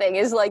other thing,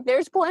 is like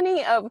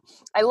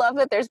I love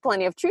that there's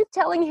plenty of truth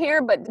telling here,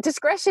 but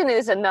discretion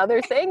is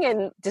another thing,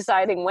 and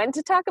deciding when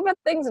to talk about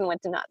things and when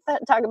to not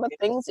talk about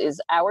things is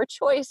our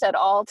choice at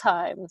all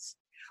times.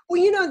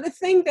 Well, the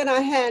thing that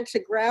I had to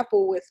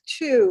grapple with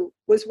too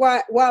was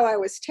while I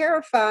was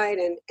terrified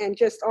and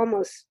just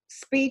almost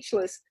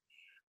speechless,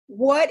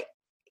 what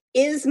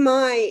is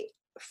my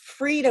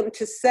freedom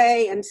to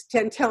say and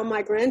tell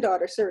my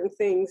granddaughter certain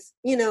things,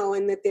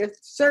 and that there's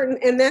certain,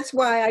 and that's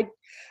why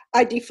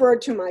I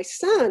deferred to my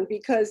son,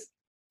 because,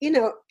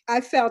 I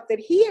felt that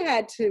he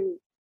had to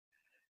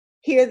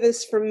hear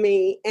this from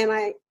me, and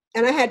I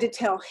had to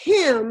tell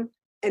him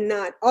and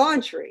not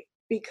Audrey,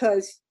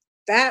 because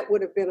that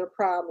would have been a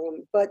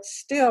problem. But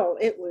still,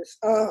 it was,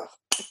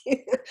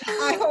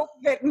 I hope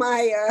that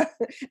my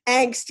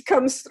angst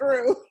comes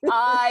through.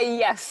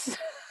 Yes.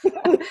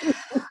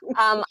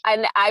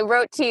 And I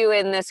wrote to you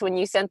in this when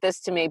you sent this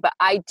to me, but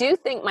I do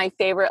think my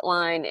favorite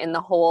line in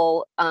the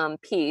whole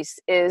piece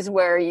is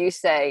where you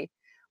say,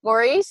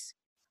 Maurice,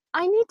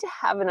 I need to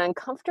have an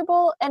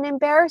uncomfortable and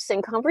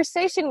embarrassing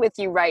conversation with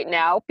you right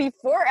now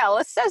before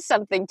Ella says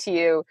something to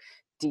you.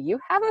 Do you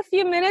have a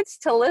few minutes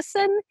to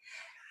listen?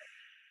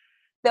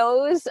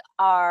 Those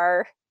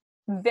are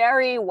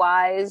very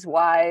wise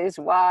words.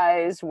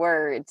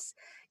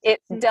 It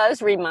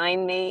does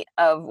remind me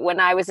of when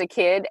I was a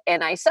kid,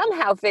 and I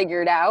somehow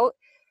figured out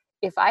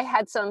if I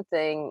had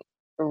something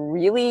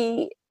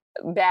really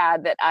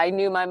bad that I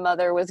knew my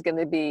mother was going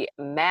to be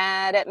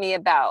mad at me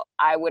about,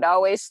 I would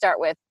always start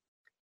with,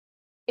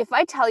 if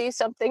I tell you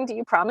something, do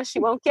you promise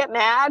you won't get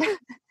mad?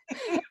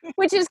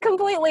 Which is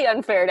completely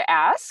unfair to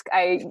ask,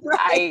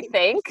 I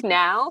think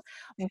now.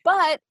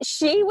 But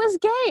she was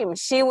game.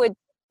 She would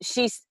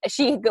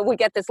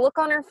get this look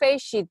on her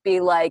face. She'd be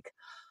like,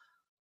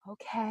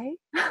 okay,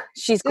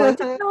 she's going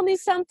to tell me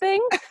something.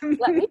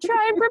 Let me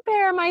try and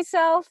prepare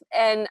myself.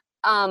 And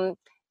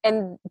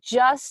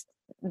just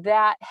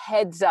that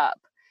heads up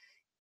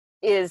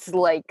is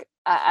like,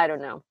 I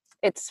don't know.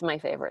 It's my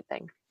favorite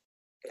thing.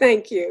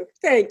 Thank you.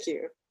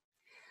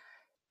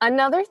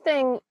 Another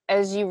thing,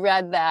 as you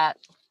read that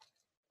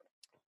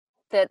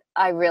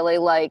I really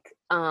like,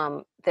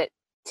 that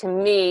to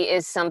me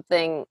is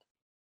something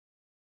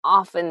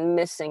often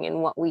missing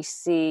in what we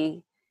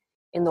see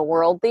in the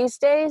world these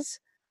days,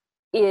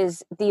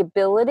 is the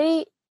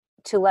ability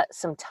to let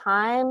some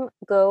time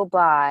go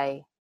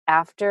by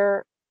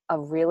after a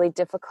really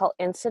difficult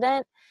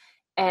incident,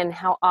 and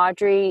how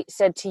Audrey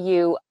said to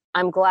you,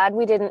 I'm glad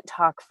we didn't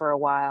talk for a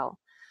while.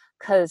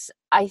 Because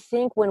I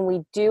think when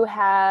we do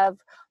have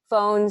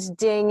phones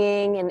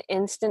dinging and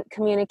instant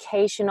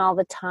communication all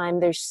the time,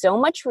 there's so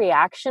much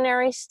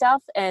reactionary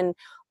stuff. And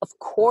of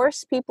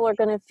course, people are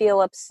going to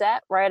feel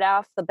upset right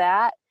off the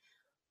bat.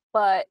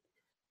 But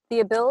the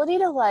ability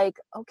to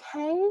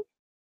okay,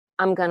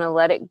 I'm going to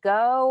let it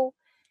go,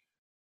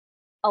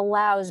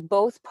 allows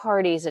both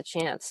parties a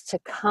chance to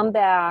come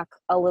back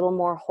a little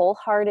more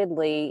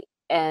wholeheartedly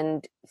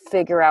and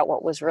figure out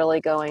what was really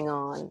going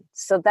on.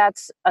 So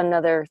that's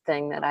another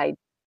thing that I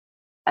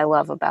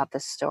love about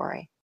this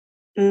story.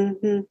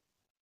 Mm-hmm.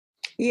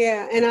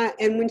 Yeah,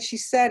 and when she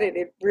said it,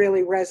 it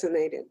really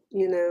resonated.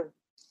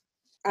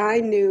 I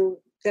knew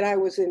that I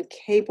was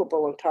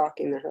incapable of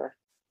talking to her.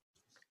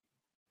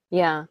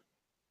 Yeah.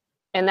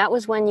 And that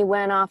was when you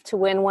went off to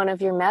win one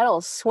of your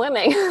medals,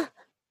 swimming.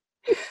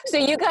 So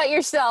you got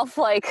yourself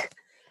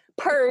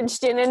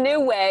purged in a new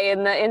way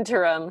in the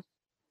interim.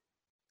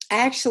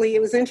 Actually,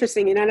 it was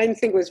interesting, and I didn't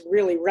think it was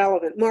really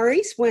relevant.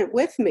 Maurice went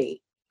with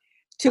me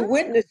to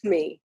witness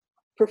me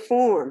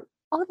perform.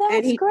 Oh, And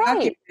that's he great.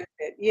 documented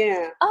it.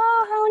 Yeah.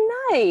 Oh,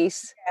 how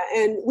nice.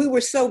 And we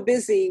were so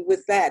busy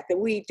with that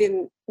we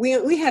didn't,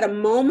 we had a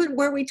moment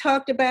where we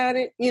talked about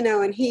it,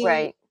 and he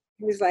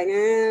was like,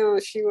 oh,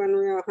 she wasn't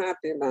real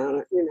happy about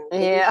it,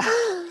 Yeah.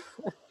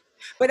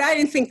 But I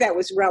didn't think that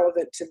was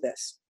relevant to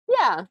this.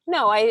 Yeah.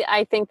 No,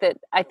 I think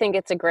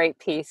it's a great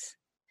piece.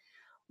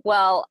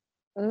 Well,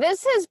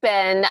 this has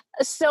been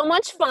so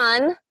much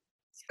fun.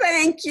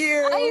 Thank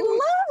you. I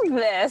love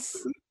this.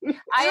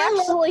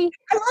 I love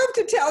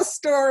to tell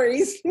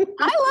stories.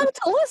 I love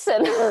to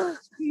listen.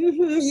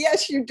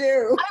 Yes, you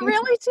do. I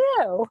really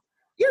do.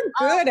 You're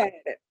good at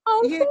it.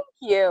 Oh, thank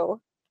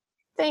you.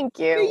 Thank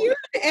you. You're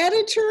an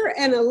editor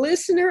and a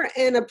listener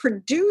and a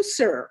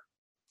producer.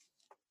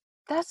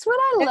 That's what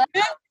I love.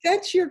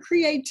 That's your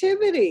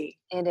creativity.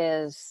 It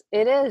is.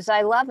 It is.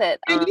 I love it.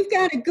 And you've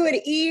got a good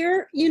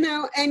ear,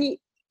 and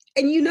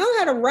you know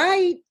how to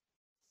write,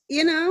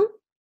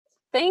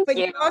 Thank you. But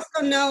you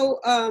also know,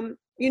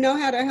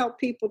 how to help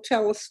people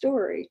tell a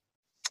story.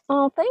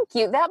 Oh, thank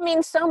you. That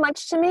means so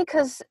much to me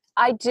because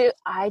I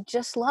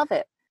just love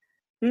it.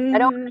 Mm-hmm. I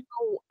don't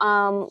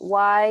know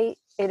why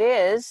it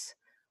is,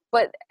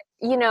 but,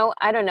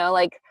 I don't know,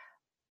 like,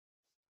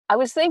 I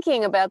was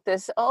thinking about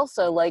this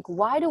also, like,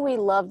 why do we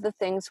love the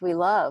things we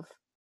love?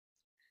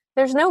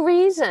 There's no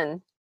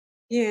reason.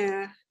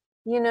 Yeah.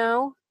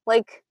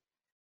 Like,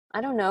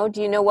 I don't know.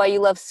 Do you know why you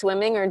love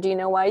swimming, or do you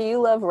know why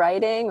you love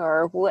writing,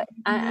 or what?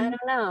 Mm-hmm. I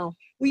don't know.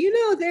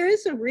 Well, there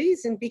is a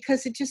reason,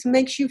 because it just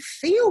makes you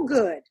feel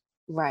good.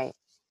 Right.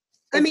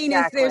 I mean,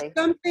 if there's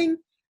something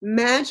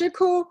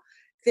magical,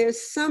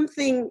 there's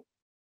something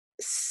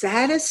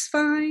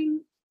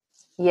satisfying.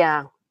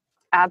 Yeah,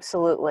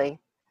 absolutely.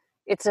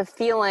 It's a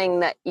feeling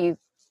that you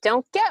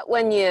don't get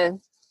when you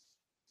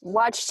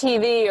watch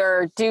TV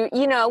or do,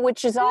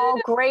 which is all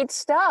great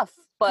stuff.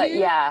 But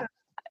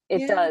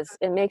it does.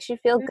 It makes you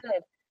feel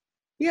good.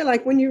 Yeah,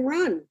 like when you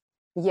run.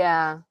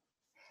 Yeah.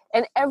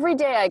 And every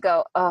day I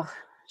go, oh,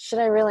 should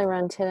I really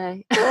run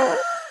today?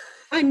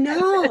 I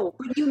know,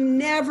 but you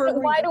never.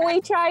 But why do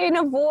we try and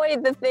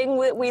avoid the thing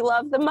that we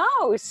love the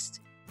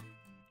most?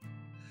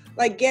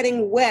 Like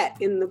getting wet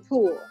in the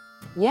pool.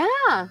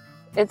 Yeah.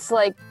 It's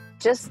like,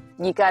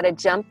 you got to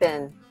jump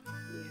in.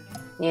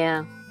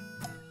 Yeah.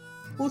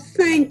 Well,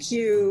 thank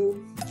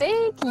you.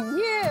 Thank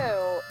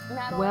you.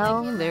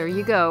 Well, there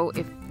you go.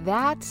 If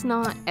that's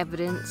not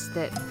evidence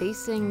that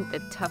facing the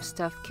tough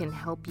stuff can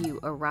help you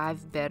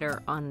arrive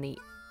better on the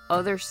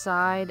other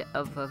side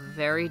of a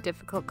very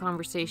difficult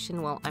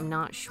conversation, well, I'm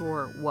not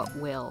sure what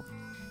will.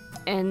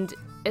 And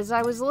as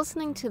I was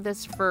listening to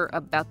this for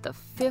about the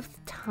 5th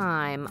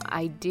time,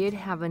 I did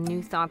have a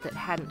new thought that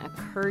hadn't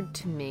occurred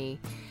to me.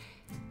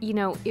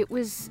 It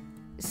was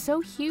so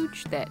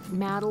huge that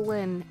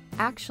Madeline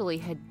actually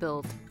had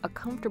built a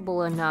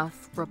comfortable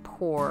enough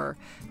rapport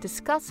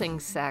discussing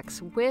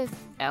sex with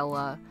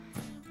Ella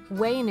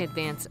way in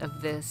advance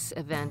of this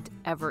event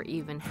ever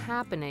even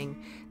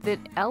happening, that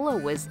Ella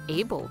was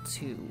able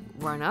to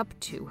run up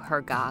to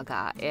her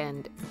Gaga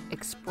and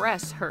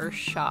express her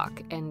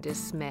shock and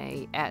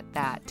dismay at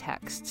that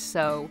text.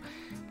 So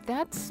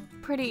that's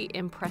pretty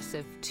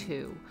impressive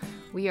too.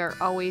 We are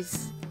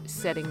always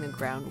setting the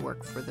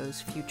groundwork for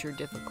those future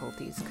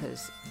difficulties,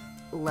 because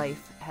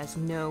life has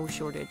no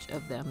shortage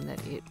of them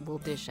that it will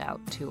dish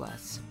out to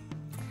us.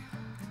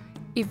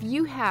 If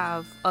you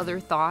have other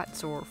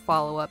thoughts or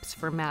follow-ups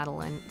for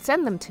Madeline,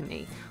 send them to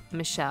me,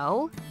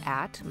 Michelle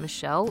at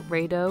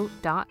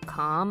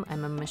michellerado.com.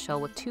 I'm a Michelle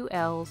with 2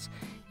 L's,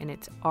 and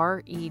it's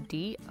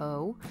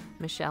R-E-D-O,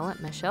 Michelle at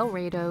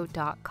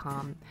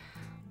michellerado.com.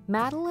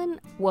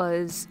 Madeline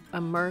was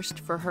immersed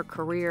for her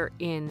career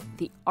in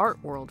the art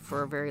world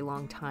for a very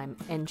long time,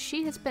 and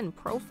she has been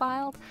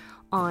profiled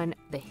on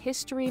The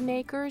History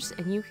Makers,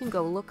 and you can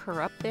go look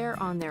her up there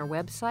on their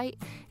website.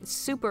 It's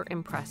super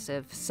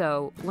impressive,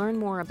 so learn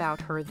more about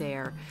her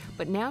there.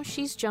 But now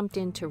she's jumped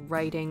into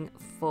writing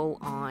full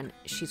on.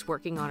 She's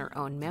working on her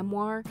own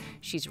memoir.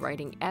 She's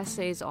writing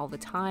essays all the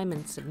time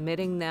and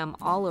submitting them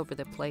all over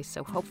the place,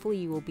 so hopefully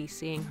you will be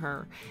seeing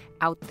her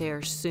out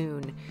there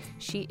soon.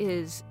 She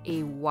is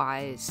a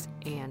wise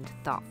and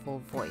thoughtful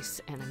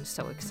voice, and I'm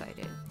so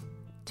excited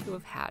to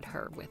have had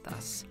her with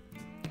us.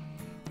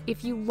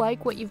 If you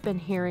like what you've been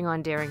hearing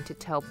on Daring to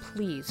Tell,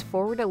 please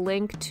forward a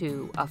link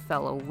to a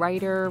fellow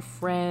writer,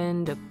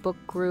 friend, a book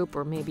group,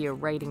 or maybe a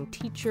writing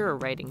teacher or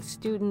writing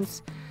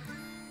students.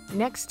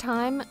 Next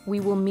time, we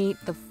will meet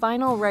the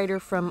final writer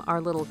from our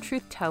little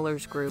Truth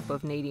Tellers group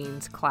of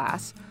Nadine's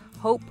class,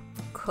 Hope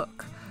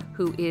Cook,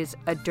 who is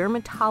a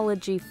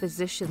dermatology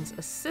physician's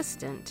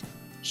assistant.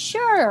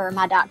 Sure,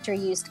 my doctor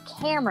used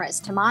cameras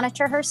to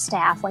monitor her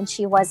staff when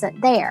she wasn't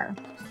there.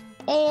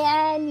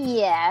 And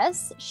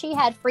yes, she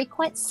had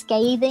frequent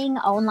scathing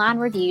online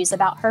reviews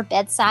about her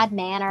bedside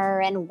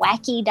manner and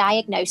wacky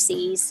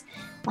diagnoses,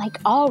 like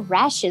all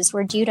rashes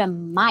were due to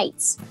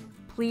mites.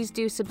 Please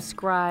do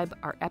subscribe.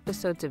 Our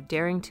episodes of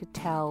Daring to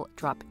Tell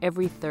drop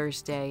every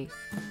Thursday.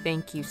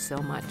 Thank you so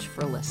much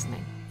for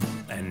listening.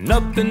 And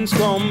nothing's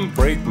gonna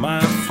break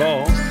my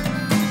fall.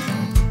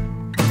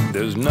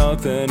 There's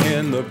nothing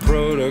in the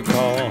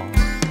protocol.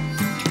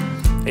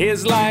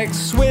 It's like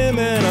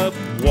swimming up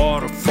a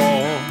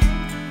waterfall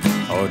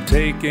or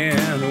taking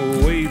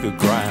away the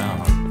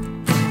ground.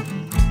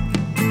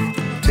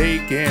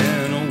 Taking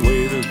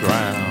away the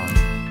ground.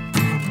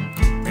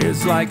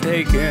 It's like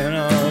taking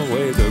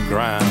away the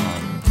ground.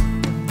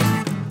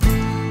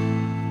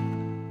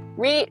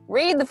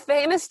 Read the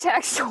famous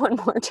text one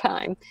more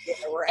time. Yeah,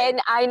 right.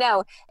 And I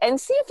know. And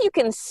see if you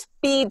can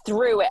speed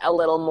through it a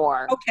little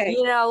more. Okay.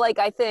 You know, like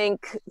I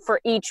think for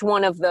each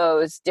one of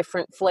those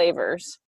different flavors.